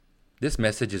This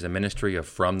message is a ministry of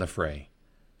From the Fray,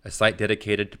 a site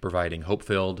dedicated to providing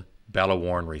hope-filled,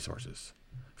 battle-worn resources.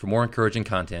 For more encouraging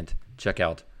content, check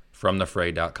out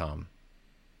FromTheFray.com.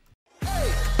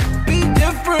 Be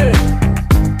different.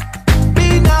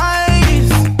 Be nice.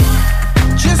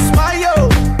 Just smile.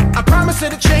 I promise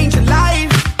it'll change your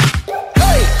life.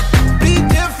 Hey, be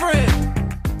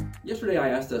different. Yesterday I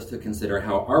asked us to consider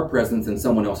how our presence in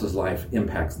someone else's life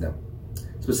impacts them.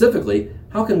 Specifically,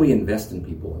 how can we invest in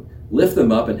people, lift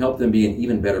them up, and help them be an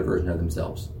even better version of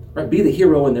themselves? Right? Be the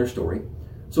hero in their story,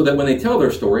 so that when they tell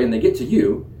their story and they get to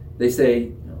you, they say,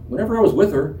 whenever I was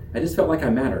with her, I just felt like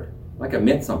I mattered, like I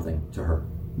meant something to her.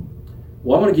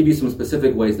 Well, I want to give you some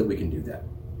specific ways that we can do that.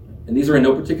 And these are in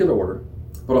no particular order,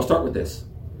 but I'll start with this.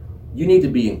 You need to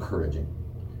be encouraging.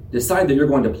 Decide that you're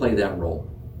going to play that role.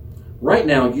 Right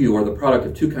now, you are the product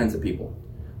of two kinds of people.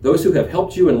 Those who have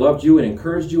helped you and loved you and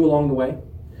encouraged you along the way,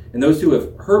 and those who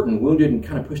have hurt and wounded and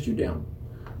kind of pushed you down.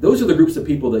 Those are the groups of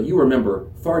people that you remember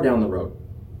far down the road.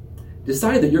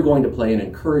 Decide that you're going to play an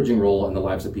encouraging role in the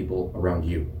lives of people around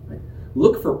you. Right?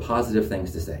 Look for positive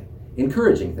things to say,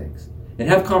 encouraging things, and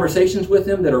have conversations with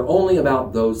them that are only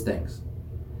about those things.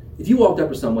 If you walked up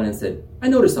to someone and said, I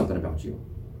noticed something about you,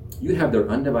 you have their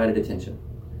undivided attention.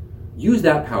 Use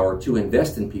that power to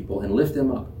invest in people and lift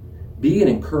them up. Be an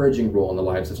encouraging role in the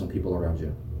lives of some people around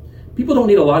you. People don't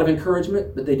need a lot of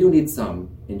encouragement, but they do need some,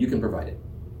 and you can provide it.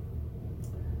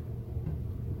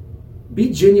 Be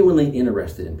genuinely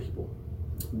interested in people.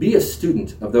 Be a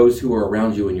student of those who are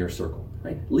around you in your circle.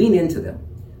 Right? Lean into them.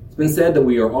 It's been said that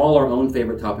we are all our own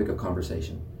favorite topic of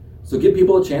conversation. So give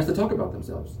people a chance to talk about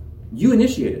themselves. You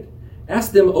initiate it.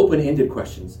 Ask them open-ended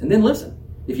questions, and then listen.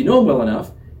 If you know them well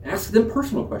enough, ask them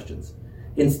personal questions.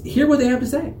 And hear what they have to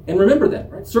say. And remember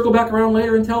that. Right? Circle back around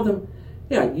later and tell them,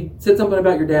 yeah, you said something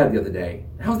about your dad the other day.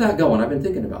 How's that going? I've been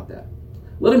thinking about that.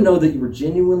 Let them know that you were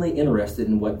genuinely interested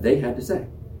in what they had to say.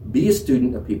 Be a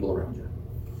student of people around you.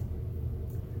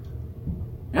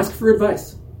 Ask for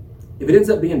advice. If it ends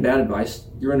up being bad advice,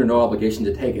 you're under no obligation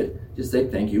to take it. Just say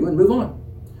thank you and move on.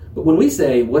 But when we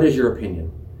say, what is your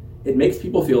opinion? It makes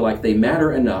people feel like they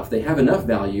matter enough, they have enough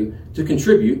value to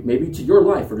contribute maybe to your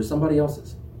life or to somebody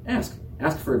else's. Ask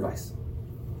for advice.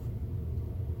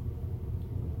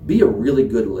 Be a really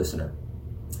good listener.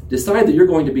 Decide that you're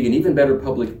going to be an even better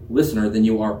public listener than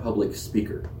you are public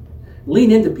speaker.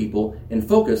 Lean into people and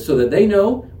focus so that they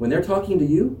know when they're talking to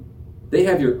you, they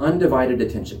have your undivided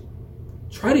attention.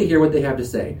 Try to hear what they have to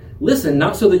say. Listen,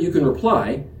 not so that you can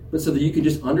reply, but so that you can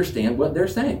just understand what they're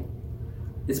saying.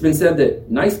 It's been said that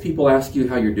nice people ask you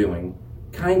how you're doing.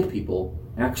 Kind people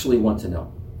actually want to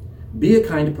know. Be a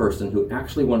kind person who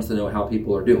actually wants to know how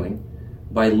people are doing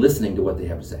by listening to what they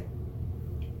have to say.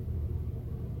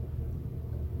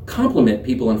 Compliment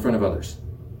people in front of others.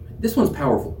 This one's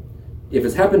powerful. If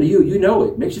it's happened to you, you know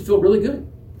it makes you feel really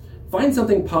good. Find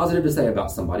something positive to say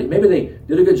about somebody. Maybe they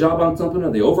did a good job on something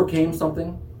or they overcame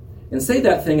something. And say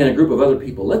that thing in a group of other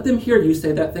people. Let them hear you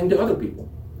say that thing to other people.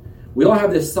 We all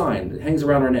have this sign that hangs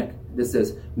around our neck that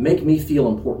says, make me feel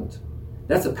important.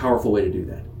 That's a powerful way to do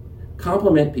that.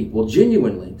 Compliment people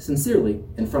genuinely, sincerely,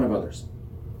 in front of others.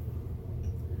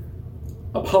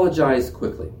 Apologize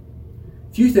quickly.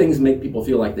 Few things make people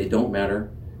feel like they don't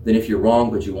matter than if you're wrong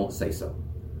but you won't say so.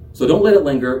 So don't let it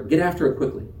linger. Get after it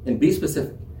quickly and be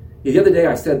specific. If the other day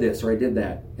I said this or I did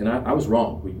that and I was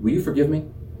wrong, will you forgive me?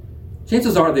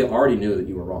 Chances are they already knew that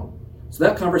you were wrong. So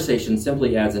that conversation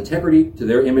simply adds integrity to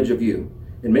their image of you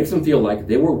and makes them feel like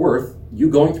they were worth you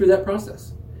going through that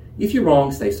process. If you're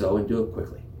wrong, say so and do it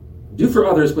quickly. Do for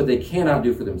others what they cannot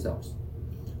do for themselves.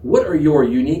 What are your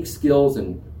unique skills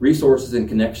and resources and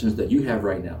connections that you have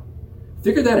right now?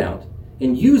 Figure that out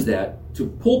and use that to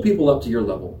pull people up to your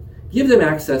level. Give them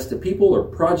access to people or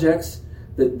projects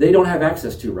that they don't have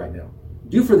access to right now.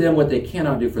 Do for them what they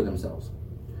cannot do for themselves.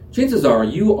 Chances are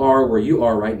you are where you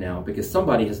are right now because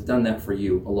somebody has done that for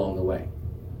you along the way.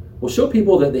 Well, show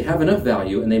people that they have enough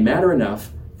value and they matter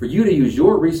enough for you to use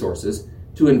your resources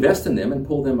to invest in them and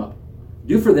pull them up.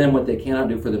 Do for them what they cannot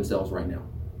do for themselves right now.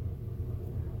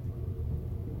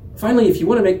 Finally, if you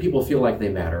want to make people feel like they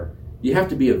matter, you have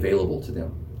to be available to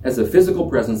them as a physical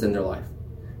presence in their life.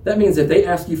 That means if they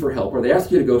ask you for help or they ask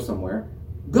you to go somewhere,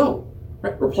 go.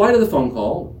 Right? Reply to the phone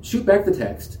call, shoot back the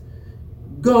text,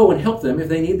 go and help them if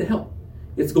they need the help.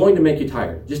 It's going to make you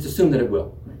tired. Just assume that it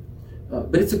will.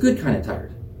 But it's a good kind of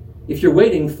tired. If you're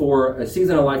waiting for a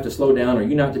season of life to slow down or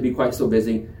you not to be quite so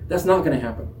busy, that's not going to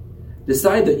happen.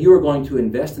 Decide that you are going to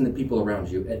invest in the people around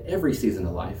you at every season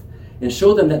of life and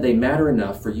show them that they matter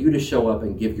enough for you to show up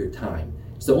and give your time.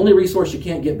 It's the only resource you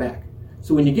can't get back.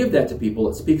 So when you give that to people,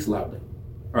 it speaks loudly.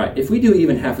 All right, if we do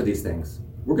even half of these things,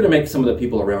 we're we're going to make some of the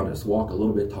people around us walk a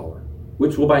little bit taller,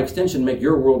 which will by extension make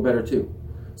your world better too.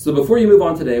 So before you move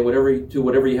on today, whatever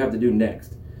you have to do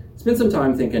next, spend some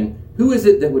time thinking, who is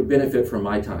it that would benefit from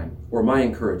my time or my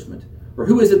encouragement? Or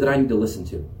who is it that I need to listen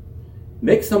to?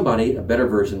 Make somebody a better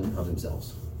version of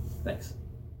themselves. Thanks.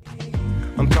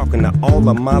 I'm talking to all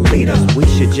of my leaders. We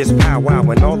should just powwow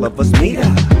and all of us meet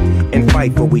up and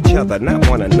fight for each other, not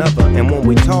one another. And when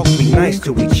we talk, be nice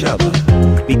to each other.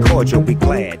 Be cordial, be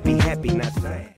glad, be happy, not sad.